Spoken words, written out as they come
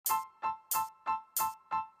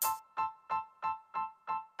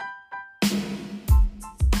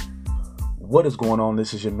What is going on?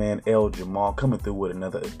 This is your man El Jamal coming through with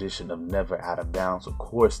another edition of Never Out of Bounds. Of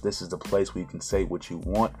course, this is the place where you can say what you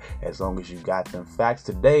want as long as you got them facts.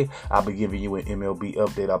 Today, I'll be giving you an MLB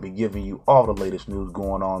update. I'll be giving you all the latest news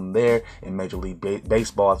going on there in Major League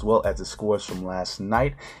Baseball, as well as the scores from last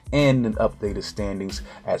night and an updated standings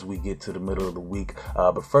as we get to the middle of the week.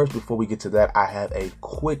 But first, before we get to that, I have a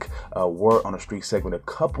quick word on the street segment. A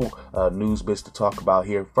couple news bits to talk about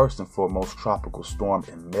here. First and foremost, Tropical Storm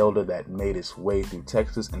Imelda that made its way through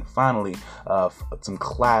Texas, and finally some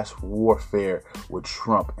class warfare with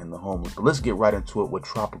Trump and the homeless. But let's get right into it with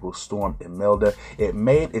Tropical Storm Imelda. It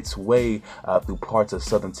made its way through parts of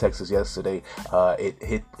southern Texas yesterday.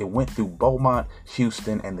 It went through Beaumont,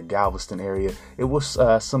 Houston, and the Galveston area. It was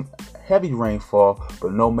some heavy rainfall,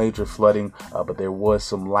 but no major flooding. But there was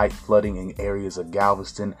some light flooding in areas of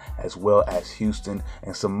Galveston as well as Houston,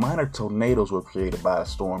 and some minor tornadoes were created by a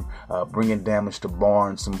storm, bringing damage to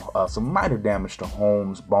barns, some minor damage to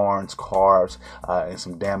homes, barns, cars, and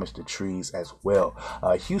some damage to trees as well.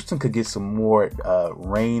 Houston could get some more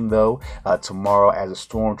rain though tomorrow as the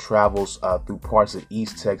storm travels through parts of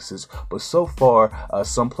East Texas, but so far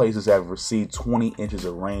some places have received 20 inches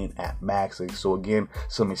of rain at max. So again,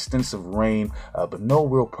 some extensive rain, but no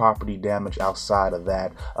real property damage outside of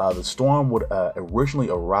that. The storm would originally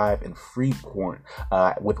arrive in Freeport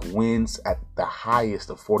with winds at the highest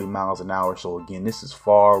of 40 miles an hour. So again, this is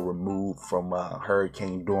far removed from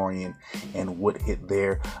Hurricane Dorian and what hit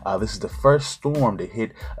there. This is the first storm to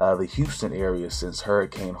hit the Houston area since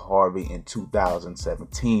Hurricane Harvey in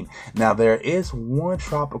 2017. Now, there is one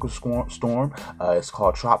tropical storm. It's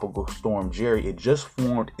called Tropical Storm Jerry. It just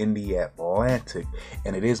formed in the Atlantic,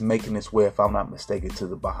 and it is making its way, if I'm not mistaken, to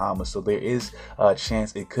the Bahamas. So there is a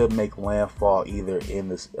chance it could make landfall either in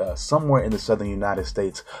this somewhere in the southern United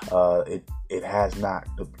States. It has not,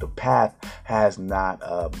 the path has not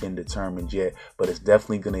been determined yet, but it's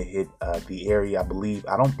definitely going to hit the area.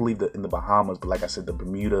 I don't believe that in the Bahamas, but like I said, the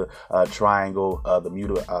Bermuda Triangle, the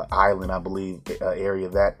Bermuda Island, I believe, area,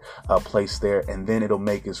 that place there, and then it'll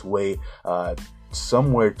make its way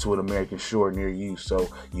somewhere to an American shore near you, so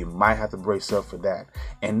you might have to brace up for that.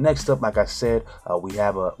 And next up, like I said, we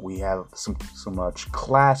have some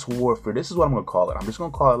class warfare. This is what I'm going to call it. I'm just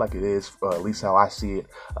going to call it like it is, at least how I see it.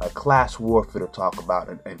 Class warfare to talk about,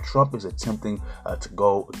 and Trump is attempting to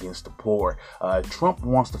go against the poor. Trump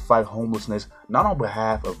wants to fight homelessness not on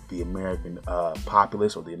behalf of the American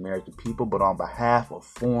populace or the American people, but on behalf of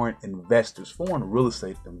foreign investors, foreign real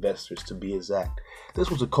estate investors to be exact. This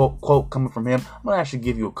was a quote coming from him. I'm going to actually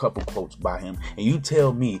give you a couple quotes by him, and you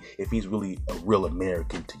tell me if he's really a real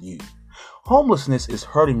American to you. Homelessness is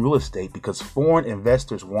hurting real estate because foreign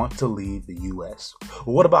investors want to leave the U.S.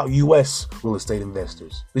 Well, what about U.S. real estate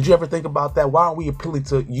investors? Did you ever think about that? Why aren't we appealing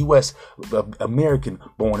to U.S.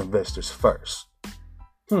 American-born investors first?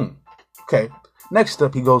 Okay. Next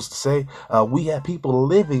up, he goes to say, we have people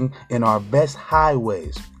living in our best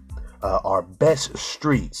highways, our best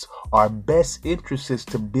streets, our best entrances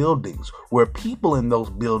to buildings, where people in those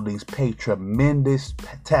buildings pay tremendous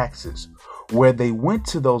taxes, where they went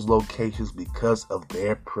to those locations because of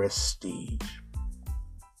their prestige.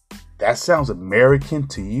 That sounds American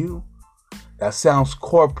to you? That sounds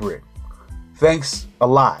corporate. Thanks a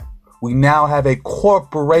lot. We now have a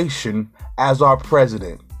corporation as our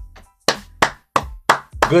president.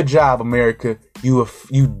 Good job, America.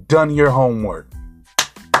 You've done your homework.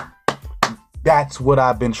 That's what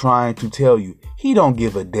I've been trying to tell you. He don't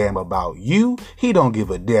give a damn about you. He don't give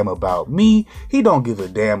a damn about me. He don't give a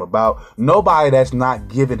damn about nobody that's not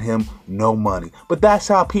giving him no money. But that's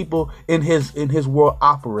how people in his world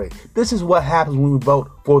operate. This is what happens when we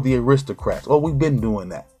vote for the aristocrats. Oh, we've been doing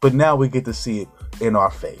that, but now we get to see it in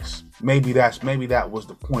our face. Maybe that was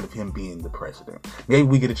the point of him being the president. Maybe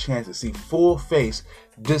we get a chance to see full face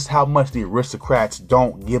just how much the aristocrats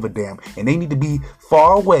don't give a damn, and they need to be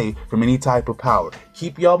far away from any type of power.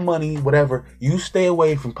 Keep your money, whatever. You stay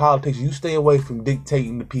away from politics. You stay away from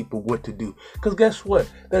dictating to people what to do. Because guess what?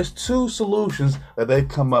 There's two solutions that they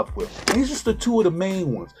come up with. And these are just the two of the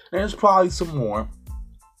main ones. There's probably some more.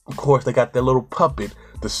 Of course, they got their little puppet,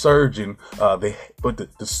 the surgeon, a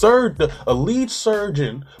lead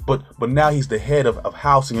surgeon, but now he's the head of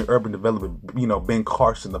housing and urban development. Ben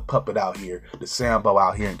Carson, the puppet out here, the Sambo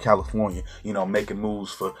out here in California. Making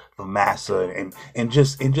moves for massa and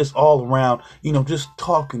just all around. Just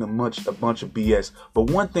talking a bunch of BS. But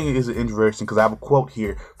one thing is interesting, because I have a quote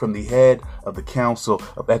here from the head of the Council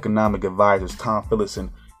of Economic Advisors, Tom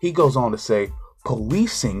Phillipson. He goes on to say,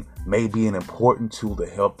 policing may be an important tool to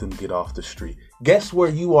help them get off the street. Guess where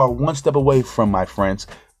you are one step away from, my friends?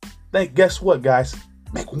 Guess what, guys?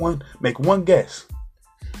 Make one guess.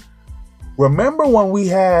 Remember when we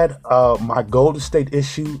had my Golden State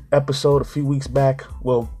issue episode a few weeks back?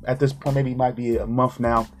 Well, at this point, maybe it might be a month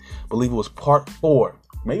now. I believe it was part 4,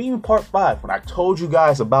 maybe even part 5, when I told you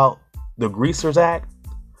guys about the Greasers Act,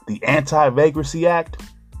 the Anti-Vagrancy Act.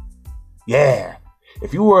 Yeah.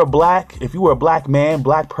 If you were a black man,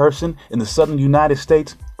 black person in the southern United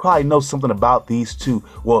States, probably know something about these two.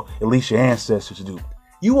 Well, at least your ancestors do.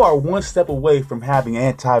 You are one step away from having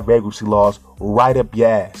anti-vagrancy laws right up your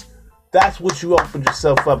ass. That's what you opened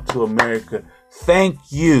yourself up to, America. Thank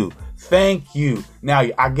you. Thank you. Now,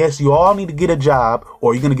 I guess you all need to get a job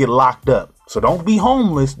or you're going to get locked up. So don't be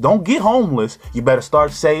homeless. Don't get homeless. You better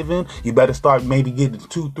start saving. You better start maybe getting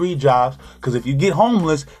 2-3 jobs. Because if you get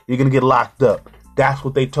homeless, you're going to get locked up. That's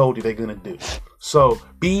what they told you they're going to do. So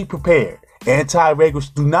be prepared.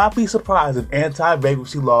 Anti-vagrancy. Do not be surprised if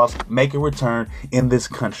anti-vagrancy laws make a return in this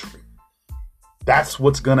country. That's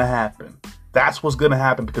what's going to happen. That's what's going to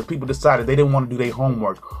happen because people decided they didn't want to do their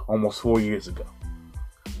homework almost 4 years ago.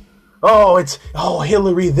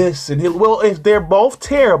 Hillary this and Hillary. Well, if they're both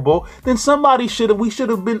terrible, then we should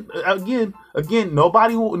have been,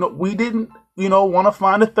 we didn't, want to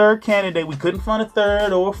find a third candidate. We couldn't find a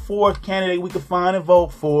third or a fourth candidate we could find and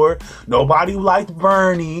vote for. Nobody liked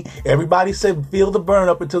Bernie. Everybody said feel the burn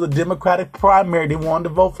up until the Democratic primary. They wanted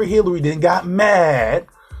to vote for Hillary, then got mad.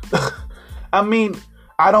 I mean,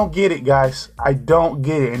 I don't get it, guys. I don't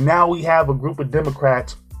get it. And now we have a group of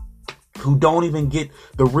Democrats who don't even get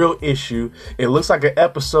the real issue. It looks like an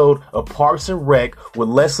episode of Parks and Rec with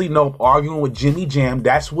Leslie Knope arguing with Jimmy Jam.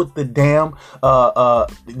 That's what the damn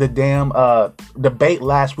debate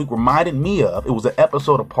last week reminded me of. It was an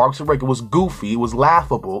episode of Parks and Rec. It was goofy. It was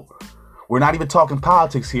laughable. We're not even talking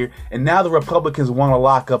politics here. And now the Republicans want to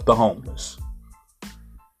lock up the homeless.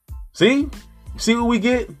 See? You see what we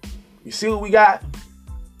get? You see what we got?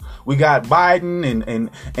 We got Biden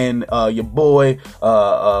and your boy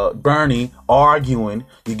Bernie arguing.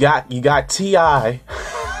 You got T.I.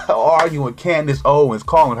 arguing with Candace Owens,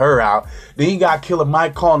 calling her out. Then you got Killer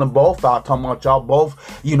Mike calling them both out, talking about y'all both,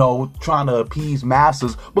 trying to appease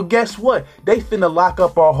masses. But guess what? They finna lock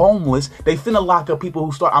up our homeless. They finna lock up people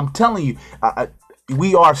who start. I'm telling you,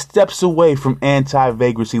 we are steps away from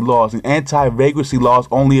anti-vagrancy laws, and anti-vagrancy laws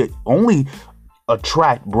only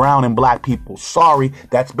attract brown and black people. Sorry,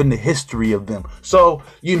 that's been the history of them. So,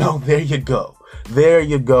 there you go. There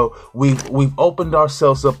you go. We've opened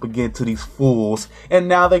ourselves up again to these fools, and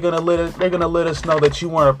now they're gonna let us know that you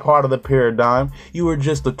weren't a part of the paradigm. You were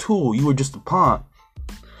just a tool. You were just a pawn.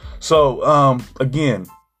 So, again,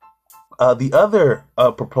 the other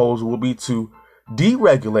proposal will be to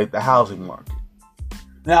deregulate the housing market.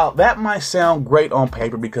 Now, that might sound great on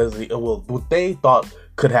paper because what they thought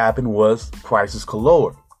could happen was prices could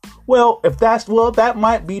lower. Well, that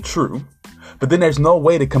might be true, but then there's no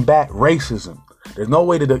way to combat racism. There's no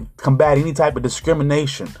way to combat any type of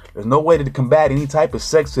discrimination. There's no way to combat any type of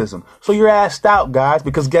sexism. So you're asked out, guys,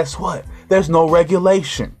 because guess what? There's no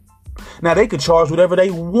regulation. Now, they could charge whatever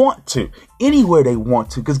they want to, anywhere they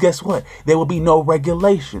want to, because guess what? There will be no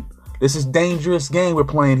regulation. This is dangerous game we're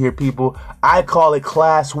playing here, people. I call it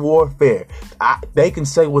class warfare. They can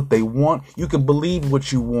say what they want. You can believe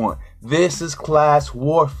what you want. This is class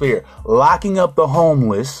warfare. Locking up the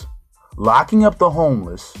homeless,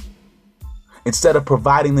 instead of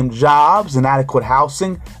providing them jobs and adequate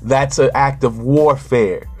housing, that's an act of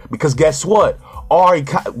warfare. Because guess what?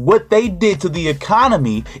 What they did to the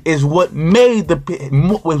economy is what made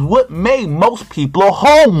most people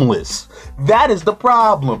homeless. That is the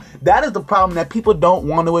problem. That is the problem that people don't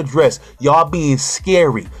want to address. Y'all being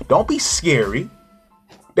scary. Don't be scary.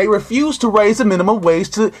 They refuse to raise the minimum wage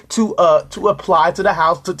to apply to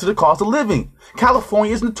the cost of living.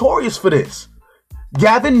 California is notorious for this.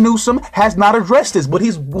 Gavin Newsom has not addressed this, but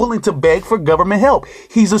he's willing to beg for government help.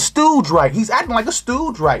 He's a stooge, right? He's acting like a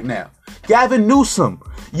stooge right now. Gavin Newsom,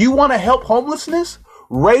 you want to help homelessness?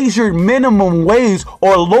 Raise your minimum wage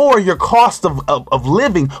or lower your cost of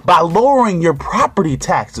living by lowering your property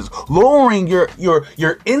taxes, lowering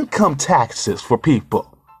your income taxes for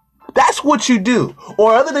people. That's what you do.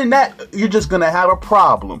 Or other than that, you're just going to have a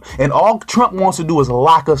problem. And all Trump wants to do is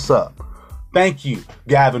lock us up. Thank you,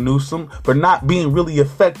 Gavin Newsom, for not being really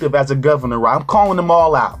effective as a governor. I'm calling them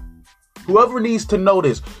all out. Whoever needs to know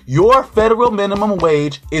this, your federal minimum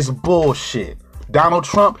wage is bullshit. Donald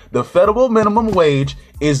Trump, the federal minimum wage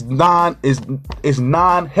is non-helpful.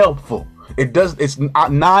 It's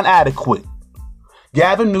non-adequate.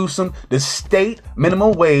 Gavin Newsom, the state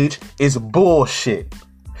minimum wage is bullshit.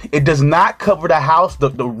 It does not cover the house,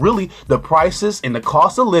 the prices and the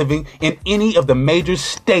cost of living in any of the major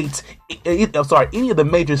states. Any of the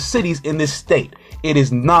major cities in this state. It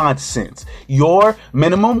is nonsense. Your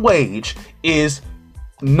minimum wage is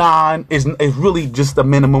really just a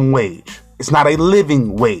minimum wage. It's not a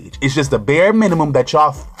living wage. It's just a bare minimum that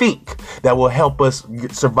y'all think that will help us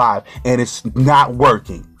survive. And it's not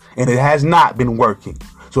working. And it has not been working.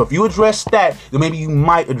 So if you address that, then maybe you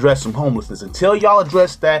might address some homelessness. Until y'all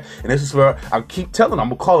address that, and this is where I keep telling them, I'm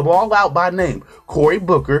going to call them all out by name. Cory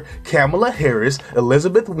Booker, Kamala Harris,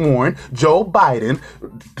 Elizabeth Warren, Joe Biden,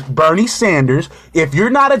 Bernie Sanders. If you're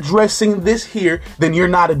not addressing this here, then you're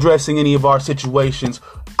not addressing any of our situations.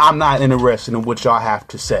 I'm not interested in what y'all have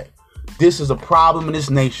to say. This is a problem in this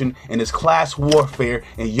nation, and it's class warfare,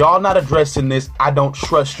 and y'all not addressing this. I don't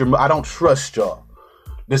trust y'all.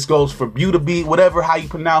 This goes for Beauty, whatever, how you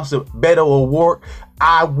pronounce it, Beto O'Rourke.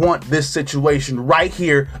 I want this situation right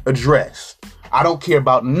here addressed. I don't care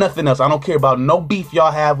about nothing else. I don't care about no beef y'all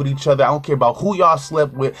have with each other. I don't care about who y'all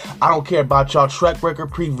slept with. I don't care about y'all track record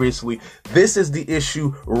previously. This is the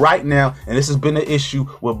issue right now, and this has been the issue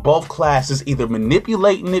with both classes either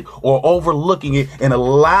manipulating it or overlooking it and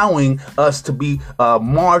allowing us to be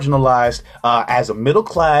marginalized as a middle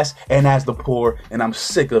class and as the poor, and I'm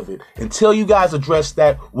sick of it. Until you guys address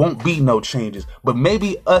that, won't be no changes. But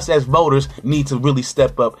maybe us as voters need to really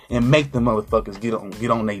step up and make the motherfuckers get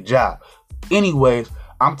on their job. Anyways,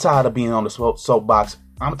 I'm tired of being on the soapbox.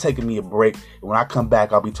 I'm taking me a break. And when I come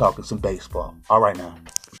back, I'll be talking some baseball. All right now.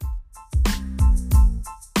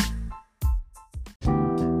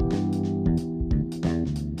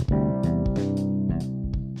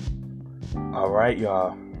 All right,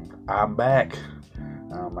 y'all. I'm back.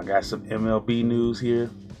 I got some MLB news here,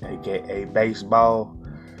 aka baseball.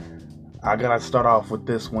 I gotta start off with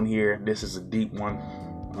this one here. This is a deep one.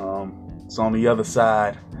 It's on the other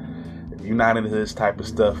side. If you're not into this type of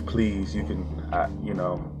stuff, please, you can,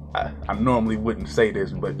 I normally wouldn't say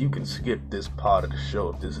this, but you can skip this part of the show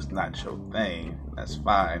if this is not your thing. That's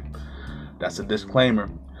fine. That's a disclaimer.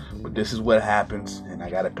 But this is what happens, and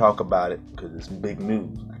I got to talk about it because it's big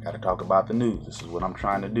news. I got to talk about the news. This is what I'm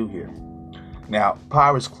trying to do here. Now,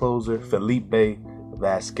 Pirates closer Felipe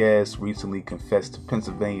Vasquez recently confessed to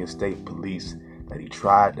Pennsylvania State Police that he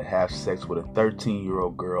tried to have sex with a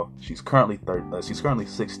 13-year-old girl. She's currently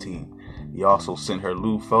 16. He also sent her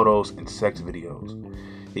lewd photos and sex videos.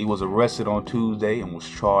 He was arrested on Tuesday and was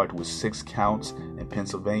charged with 6 counts in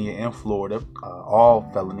Pennsylvania and Florida, all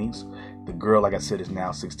felonies. The girl, like I said, is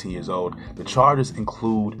now 16 years old. The charges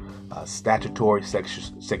include statutory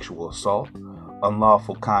sexual assault,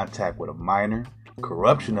 unlawful contact with a minor,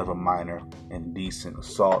 corruption of a minor, and indecent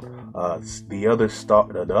assault. The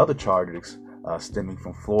other charges stemming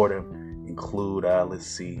from Florida include, let's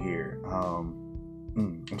see here.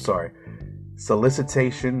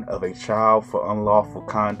 Solicitation of a child for unlawful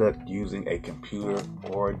conduct using a computer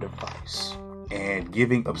or a device, and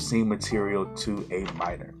giving obscene material to a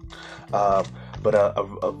minor. But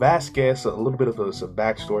Vasquez, a little bit of a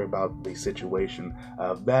backstory about the situation.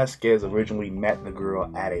 Vasquez originally met the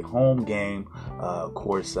girl at a home game. Of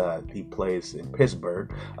course, he plays in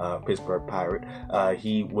Pittsburgh Pirate. While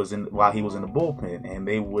he was in the bullpen, and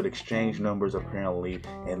they would exchange numbers apparently,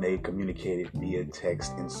 and they communicated via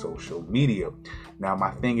text and social media. Now,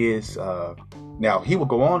 my thing is, now he would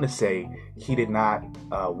go on to say he did not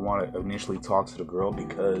want to initially talk to the girl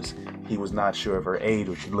because he was not sure of her age,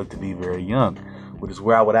 or she looked to be very young. Which is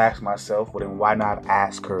where I would ask myself, well, then why not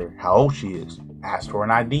ask her how old she is? Ask for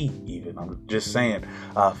an ID, even. I'm just saying,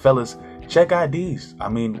 fellas, check IDs. I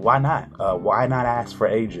mean, why not? Why not ask for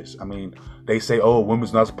ages? I mean, they say, oh, a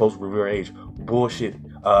woman's not supposed to reveal her age. Bullshit.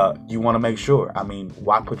 You want to make sure. I mean,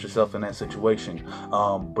 why put yourself in that situation?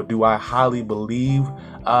 But do I highly believe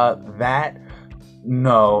that?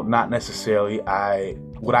 No, not necessarily.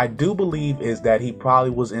 What I do believe is that he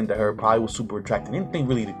probably was into her, probably was super attracted. Anything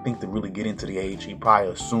really to think to really get into the age. He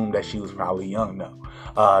probably assumed that she was probably young. No,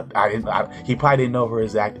 he probably didn't know her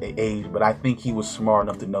exact age, but I think he was smart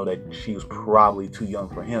enough to know that she was probably too young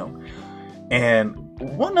for him. And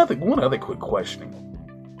one other quick question: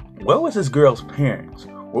 where was this girl's parents?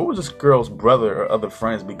 Where was this girl's brother or other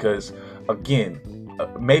friends? Because again,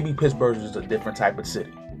 maybe Pittsburgh is just a different type of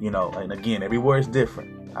city. And again, everywhere is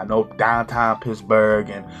different. I know downtown Pittsburgh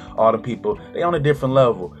and all the people, they on a different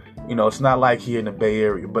level. It's not like here in the Bay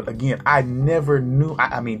Area. But again, I never knew.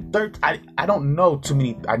 I don't know too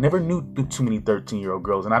many. I never knew too many 13-year-old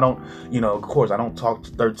girls, and I don't. Of course, I don't talk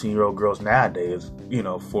to 13-year-old girls nowadays.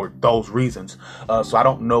 For those reasons. So I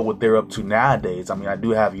don't know what they're up to nowadays. I mean, I do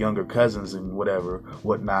have younger cousins and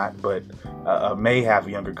whatnot, but I may have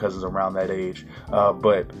younger cousins around that age.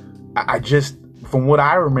 But I just. from what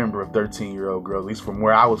I remember of 13-year-old girls, at least from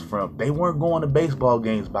where I was from, they weren't going to baseball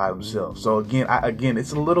games by themselves. So again,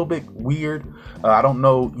 it's a little bit weird. I don't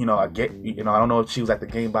know, I don't know if she was at the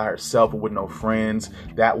game by herself or with no friends.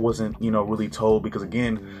 That wasn't, really told, because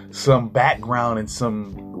again, some background and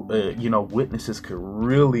some witnesses could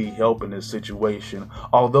really help in this situation.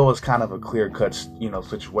 Although it's kind of a clear-cut,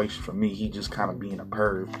 situation for me. He just kind of being a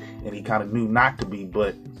perv, and he kind of knew not to be,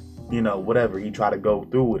 but whatever, he tried to go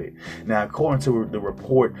through with it. Now, according to the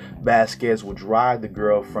report, Vasquez would drive the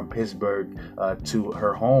girl from Pittsburgh to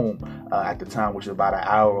her home at the time, which is about an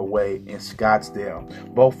hour away in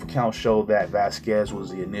Scottsdale. Both accounts show that Vasquez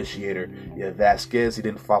was the initiator. Yeah, Vasquez, he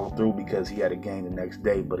didn't follow through because he had a game the next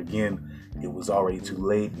day. But again, it was already too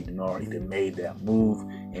late. He already made that move,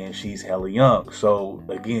 and she's hella young. So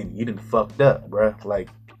again, you done fucked up, bruh. Like,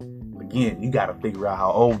 again, you got to figure out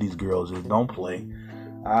how old these girls is. Don't play.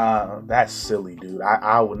 That's silly, dude.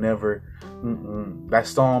 I would never. That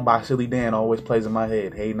song by Silly Dan always plays in my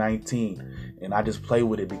head. Hey 19, and I just play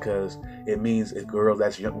with it because it means a girl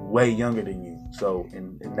that's way younger than you. So,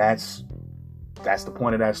 and that's the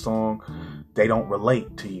point of that song. They don't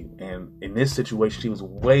relate to you, and in this situation, she was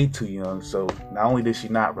way too young. So not only did she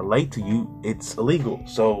not relate to you, it's illegal.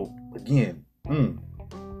 So again,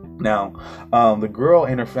 Now, the girl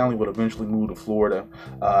and her family would eventually move to Florida,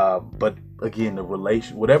 but again,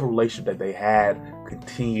 whatever relationship that they had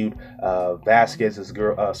continued.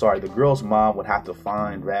 The girl's mom would have to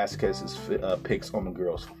find Vasquez's pics on the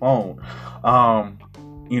girl's phone.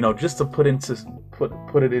 Just to put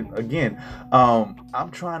it in again.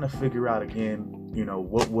 I'm trying to figure out again.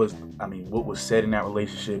 What was said in that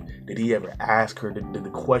relationship? Did he ever ask her? Did the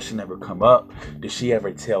question ever come up? Did she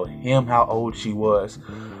ever tell him how old she was?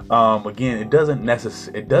 Again, it doesn't. I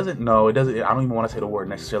don't even want to say the word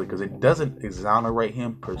necessarily, because it doesn't exonerate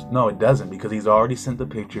him. No, it doesn't, because he's already sent the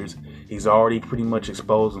pictures. He's already pretty much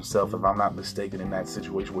exposed himself, if I'm not mistaken, in that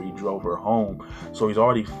situation where he drove her home. So he's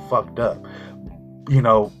already fucked up.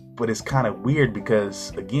 But it's kind of weird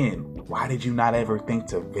because, again, why did you not ever think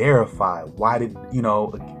to verify?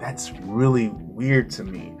 That's really weird to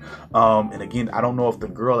me. And again, I don't know if the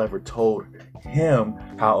girl ever told him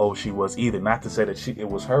how old she was either. Not to say that it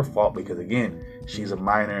was her fault, because again, she's a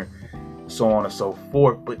minor, so on and so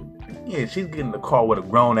forth. But yeah, she's getting in the car with a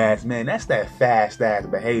grown ass man. That's that fast ass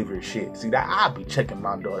behavior shit. See, that I'll be checking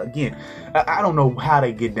my daughter. Again, I don't know how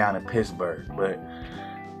they get down to Pittsburgh, but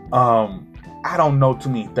I don't know too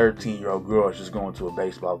many 13-year-old girls just going to a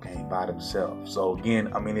baseball game by themselves. So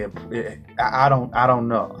again, I don't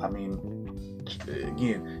know.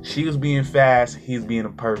 Again, she was being fast, he's being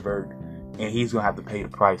a pervert, and he's gonna have to pay the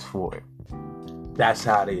price for it. That's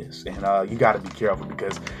how it is, and you got to be careful,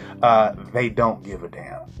 because they don't give a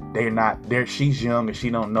damn. They're not. She's young and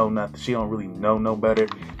she don't know nothing. She don't really know no better.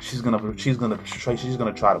 She's gonna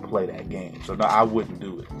try to play that game. So no, I wouldn't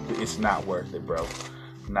do it. It's not worth it, bro.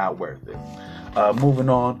 Not worth it. Moving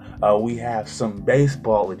on, we have some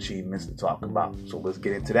baseball achievements to talk about. So let's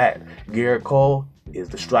get into that. Gerrit Cole is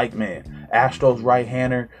the strike man. Astros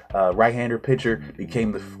right-hander pitcher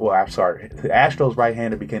became the Astros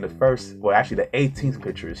right-hander became the first, the 18th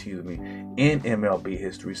pitcher, in MLB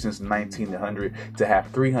history since 1900 to have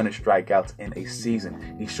 300 strikeouts in a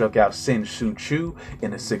season. He struck out Shin-Soo Choo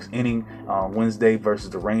in the 6th inning on Wednesday versus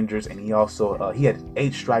the Rangers, and he also he had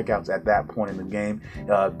 8 strikeouts at that point in the game.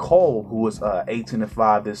 Cole, who was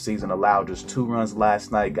 18-5 this season, allowed just 2 runs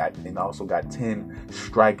last night, and also got 10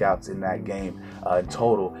 strikeouts in that game in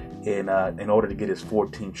total, in order to get his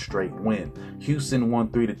 14th straight win. Houston won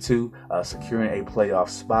 3-2, securing a playoff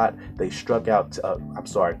spot.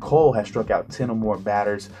 Cole has struck out 10 or more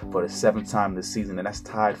batters for the 7th time this season, and that's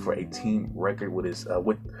tied for a team record with his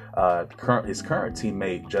current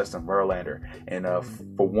teammate Justin Verlander. And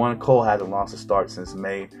for one, Cole hasn't lost a start since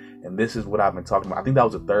May. And this is what I've been talking about. I think that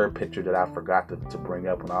was the third pitcher that I forgot to bring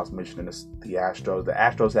up when I was mentioning the Astros. The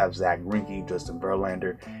Astros have Zach Greinke, Justin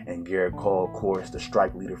Verlander, and Gerrit Cole, of course,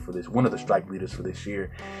 one of the strike leaders for this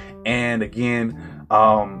year. And again,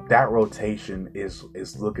 that rotation is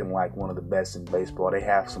looking like one of the best in baseball. They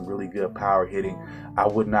have some really good power hitting. I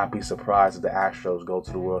would not be surprised if the Astros go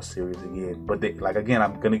to the World Series again. But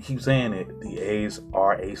I'm going to keep saying it. The A's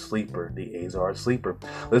are a sleeper.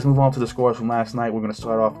 Let's move on to the scores from last night. We're going to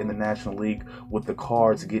start off in the National League, with the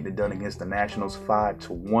Cards getting it done against the Nationals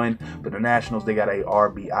 5-1. But the Nationals, they got a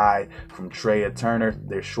RBI from Trea Turner,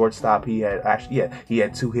 their shortstop. He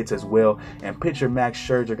had 2 hits as well. And pitcher Max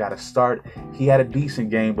Scherzer got a start. He had a decent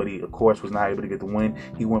game, but he, of course, was not able to get the win.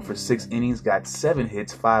 He went for 6 innings, got 7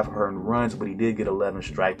 hits, 5 earned runs, but he did get 11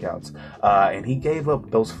 strikeouts. And he gave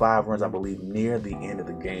up those 5 runs, I believe, near the end of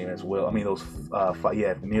the game as well. I mean,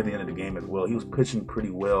 near the end of the game as well. He was pitching pretty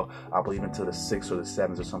well, I believe, into the 6th or the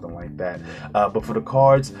 7th or something like that. But for the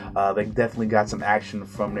Cards, they definitely got some action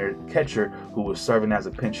from their catcher, who was serving as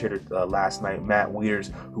a pinch hitter last night, Matt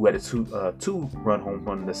Wieters, who had a 2-run home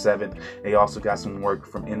run in the 7th. They also got some work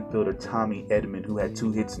from infielder Tommy Edman, who had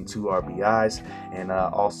 2 hits and 2 RBIs, and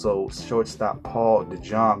also shortstop Paul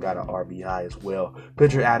DeJong got an RBI as well.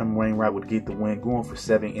 Pitcher Adam Wainwright would get the win, going for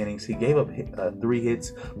 7 innings. He gave up 3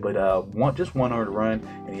 hits, but just 1 earned run,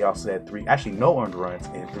 and he also had no earned runs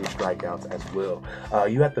and 3 strikeouts as well.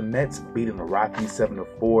 You have the Mets beating the Rockies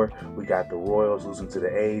 7-4. We got the Royals losing to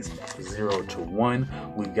the A's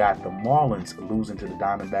 0-1. We got the Marlins losing to the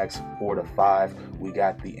Diamondbacks 4-5. We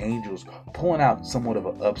got the Angels pulling out somewhat of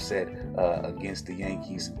an upset against the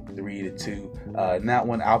Yankees 3-2. In that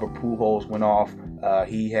one, Albert Pujols went off.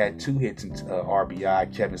 He had 2 hits and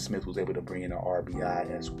RBI. Kevin Smith was able to bring in an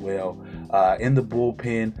RBI as well. In the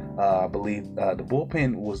bullpen, I believe the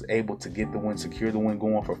bullpen was able to get the win, secure the win,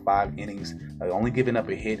 going for 5 innings, only giving up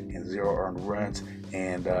a hit and 0 earned runs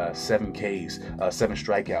and 7 Ks, 7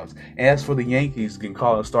 strikeouts. As for the Yankees,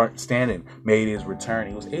 Giancarlo Stanton made his return.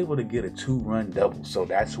 He was able to get a 2-run double, so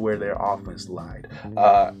that's where their offense lied.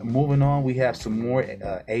 Moving on, we have some more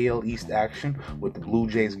AL East action, with the Blue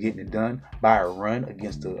Jays getting it done by a run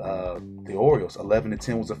against the Orioles.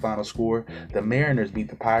 11-10 was the final score. The Mariners beat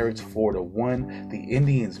the Pirates 4-1. The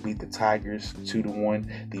Indians beat the Tigers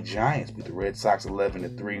 2-1. The Giants beat the Red Sox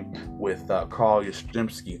 11-3, with Carl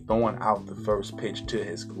Yastrzemski throwing out the first pitch to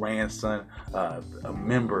his grandson, a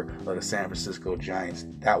member of the San Francisco Giants.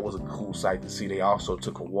 That was a cool sight to see. They also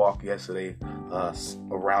took a walk yesterday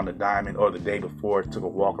around the diamond, or the day before, took a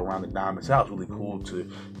walk around the diamond. So that was really cool to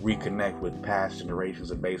reconnect with past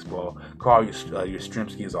generations of baseball. Carl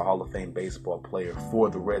Yastrzemski is a Hall of Fame baseball player for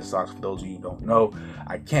the Red Sox. For those of you who don't know,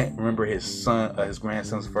 I can't remember his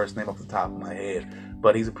grandson's first name off the top of my head,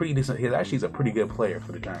 but he's a pretty decent. He's a pretty good player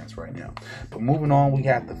for the Giants right now. But moving on, we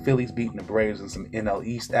have the Phillies beating the Braves in some NL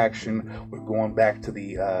East action. We're going back to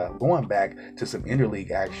some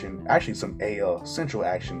interleague action, actually some AL Central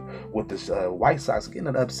action, with the White Sox getting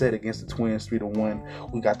an upset against the Twins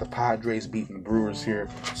 3-1. We got the Padres beating the Brewers here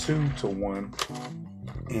 2-1.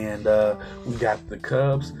 And we got the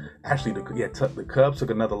Cubs. Actually, the Cubs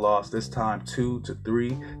took another loss, this time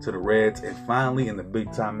 2-3 to the Reds. And finally, in the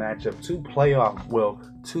big time matchup, two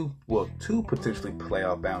potentially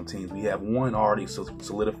playoff bound teams. We have one already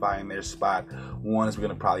solidifying their spot. One is we're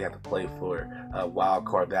going to probably have to play for a wild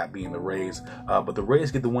card, that being the Rays. But the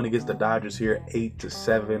Rays get the win against the Dodgers here,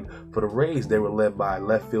 8-7. For the Rays, they were led by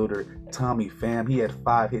left fielder Tommy Pham. He had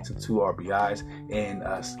 5 hits and 2 RBIs. And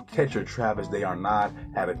catcher Travis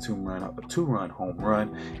DeArnaud had a two-run home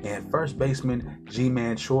run. And first baseman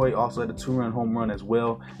Ji-Man Choi also had a 2-run home run as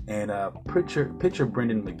well. And pitcher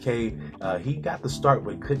Brendan McKay, he got the start,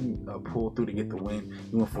 but couldn't pull through to get the win.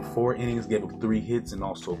 He went for 4 innings, gave up 3 hits and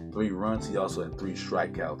also 3 runs. He also had 3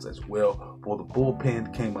 strikeouts as well. Well, the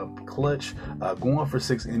bullpen came up clutch, going for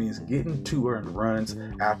 6 innings, getting 2 earned runs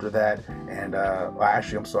after that. And a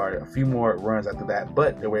few more runs after that,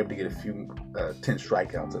 but they were able to get a few 10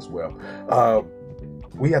 strikeouts as well.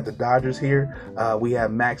 We have the Dodgers here. We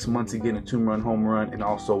have Max Muncy getting a 2-run home run, and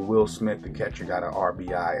also Will Smith, the catcher, got an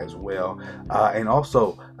RBI as well. And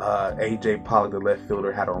also A.J. Pollock, the left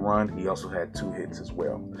fielder, had a run. He also had 2 hits as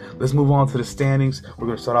well. Let's move on to the standings. We're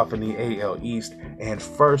going to start off in the AL East. And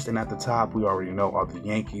first and at the top, we already know, are the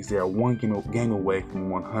Yankees. They are 1 game away from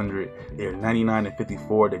 100. They are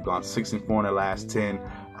 99-54. They've gone 6-4 in their last 10.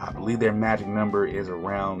 I believe their magic number is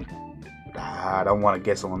around, I don't want to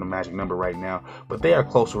guess on the magic number right now, but they are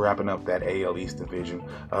close to wrapping up that AL East division.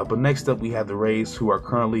 But next up, we have the Rays, who are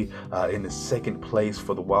currently in the second place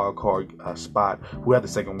for the wild card spot, who have the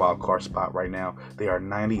second wild card spot right now. They are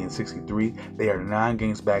 90-63. They are 9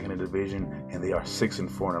 games back in the division, and they are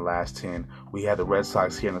 6-4 in the last 10. We have the Red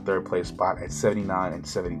Sox here in the third place spot at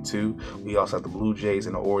 79-72. We also have the Blue Jays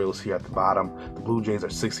and the Orioles here at the bottom. The Blue Jays are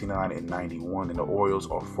 69-91, and the Orioles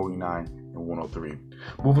are 49-1. 103.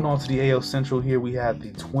 Moving on to the AL Central here, we have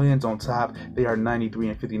the Twins on top. They are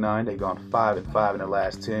 93-59. They've gone 5-5 in their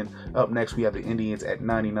last 10. Up next, we have the Indians at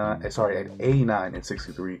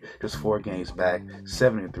 89-63, just 4 games back,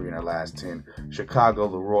 7-3 in their last 10. Chicago,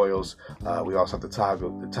 the Royals. We also have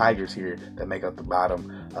the Tigers here that make up the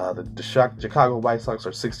bottom. The Chicago White Sox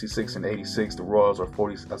are 66-86. The Royals are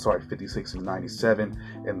 56-97,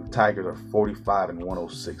 and the Tigers are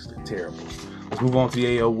 45-106. They're terrible. Let's move on to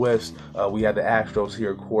the AL West. We have the Astros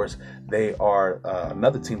here, of course. They are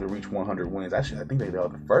another team to reach 100 wins. Actually, I think they are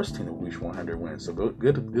the first team to reach 100 wins. So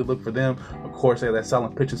good look for them. Of course, they have that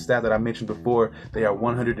solid pitching staff that I mentioned before. They are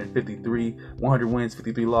 100 wins,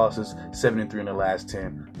 53 losses, 7-3 in the last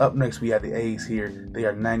 10. Up next, we have the A's here. They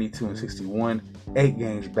are 92-61, 8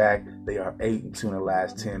 games back. They are 8-2 in the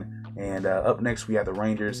last 10. And up next, we have the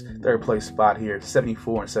Rangers, third place spot here,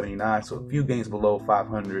 74-79, so a few games below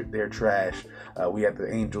 500. They're trash. We have the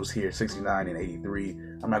Angels here,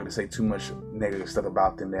 69-83. I'm not going to say too much negative stuff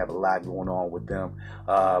about them. They have a lot going on with them,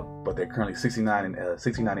 but they're currently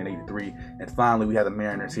 69-83. And finally, we have the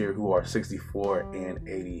Mariners here, who are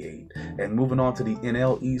 64-88. And moving on to the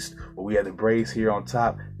NL East, where we have the Braves here on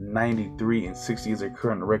top, 93-60 is their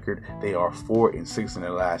current record. They are 4-6 in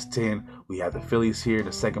their last 10. We have the Phillies here in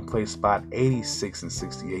the second place spot,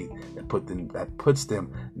 86-68. That puts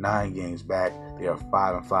them 9 games back. They are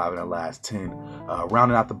 5-5 in their last 10.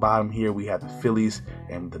 Rounding out the bottom here, we have the Phillies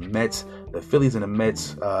and the Mets. The Phillies and the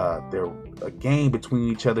Mets, they're a game between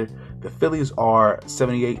each other. The Phillies are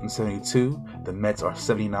 78-72. The Mets are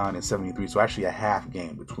 79-73. So actually a half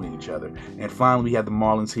game between each other. And finally, we have the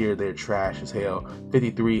Marlins here. They're trash as hell,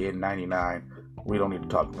 53-99. We don't need to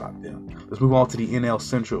talk about them. Let's move on to the NL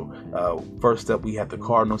Central. First up, we have the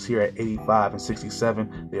Cardinals here at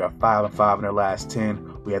 85-67. They are 5-5 in their last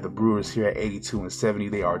 10. We have the Brewers here at 82-70.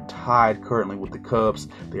 They are tied currently with the Cubs.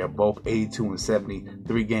 They are both 82-70,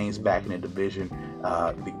 3 games back in the division.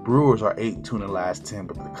 The Brewers are 8-2 in the last 10,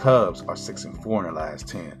 but the Cubs are 6-4 in the last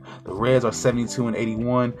 10. The Reds are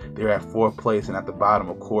 72-81. They're at 4th place, and at the bottom,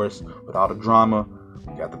 of course, with all the drama,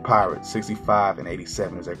 we got the Pirates,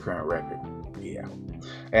 65-87 is their current record. Yeah.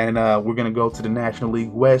 And we're going to go to the National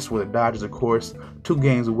League West, where the Dodgers, of course, 2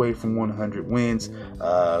 games away from 100 wins.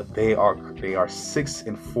 They are 6-4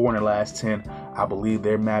 in their last 10. I believe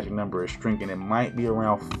their magic number is shrinking. It might be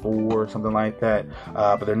around 4, something like that.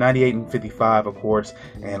 But they're 98-55, of course.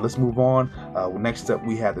 And let's move on. Next up,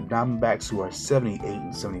 we have the Diamondbacks, who are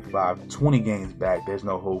 78-75, 20 games back. There's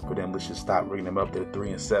no hope for them. Let's just stop bringing them up. They're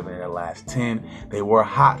 3-7 in their last 10. They were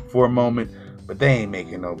hot for a moment, but they ain't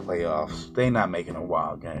making no playoffs. They not making a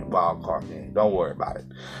wild card game. Don't worry about it.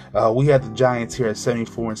 We have the Giants here at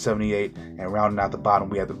 74-78, and rounding out the bottom,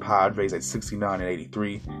 we have the Padres at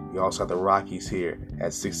 69-83. We also have the Rockies here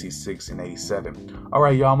at 66-87. All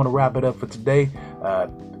right, y'all, I'm gonna wrap it up for today.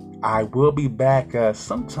 I will be back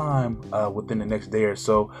sometime within the next day or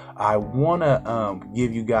so. I want to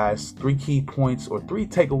give you guys 3 key points or 3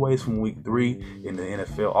 takeaways from week 3 in the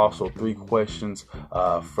NFL. Also 3 questions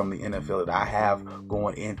from the NFL that I have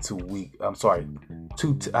going into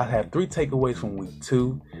I have 3 takeaways from week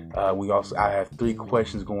 2. I have 3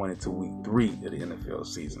 questions going into week 3 of the NFL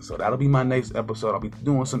season. So that'll be my next episode. I'll be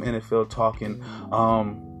doing some NFL talking.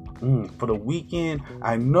 For the weekend,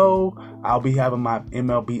 I know I'll be having my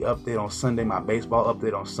MLB update on Sunday, my baseball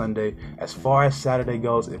update on Sunday. As far as Saturday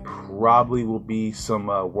goes, it probably will be some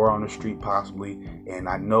Word on the Street possibly, and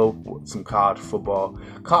I know some college football.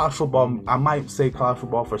 I might say college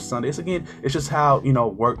football for Sunday. It's just how,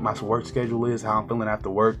 my work schedule is, how I'm feeling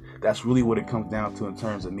after work. That's really what it comes down to in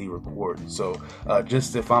terms of me recording. So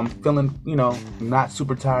just if I'm feeling, not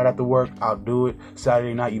super tired after work, I'll do it.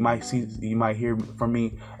 Saturday night, you might hear from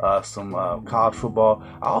me some college football.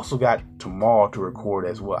 I also got tomorrow to record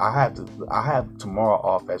as well. I have tomorrow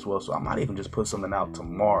off as well, so I might even just put something out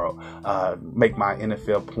tomorrow. Make my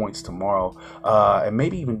NFL points tomorrow, and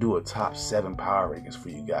maybe even do a top 7 power rankings for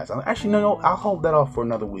you guys. Actually, no, I'll hold that off for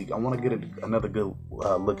another week. I want to get another good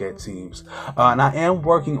look at teams, and I am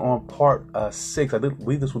working on part 6. I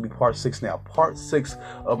believe this will be part 6 now. Part 6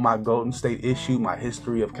 of my Golden State issue, my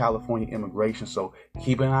history of California immigration. So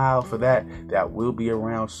keep an eye out for that. That will be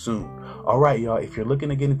around soon. All right, y'all. If you're looking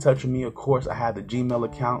to get in touch with me, of course, I have the Gmail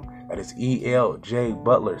account. That is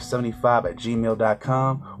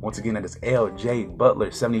eljbutler75@gmail.com. Once again, that is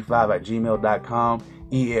eljbutler75@gmail.com.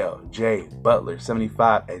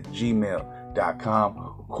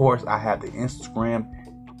 eljbutler75@gmail.com. Of course, I have the Instagram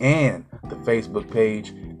and the Facebook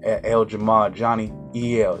page at El Jamal Johnny.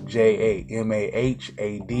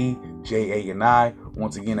 ELJAMAHADJANI.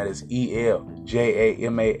 Once again, that is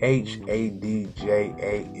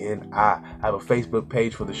ELJAMAHADJANI. I have a Facebook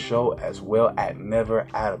page for the show as well at Never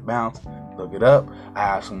Out of Bounds. Look it up. I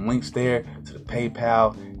have some links there to the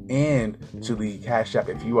PayPal and to the Cash App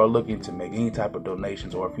if you are looking to make any type of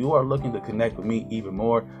donations, or if you are looking to connect with me even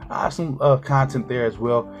more. I have some content there as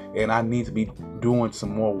well, and I need to be doing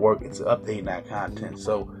some more work into updating that content.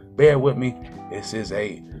 So bear with me. This is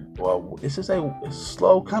a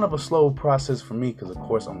slow process for me, because of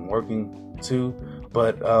course I'm working too,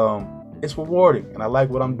 but it's rewarding and I like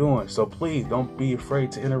what I'm doing. So please don't be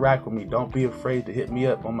afraid to interact with me. Don't be afraid to hit me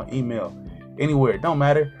up on my email, anywhere. It don't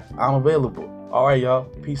matter. I'm available. All right, y'all.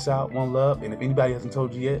 Peace out. One love. And if anybody hasn't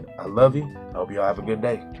told you yet, I love you. I hope y'all have a good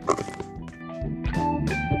day.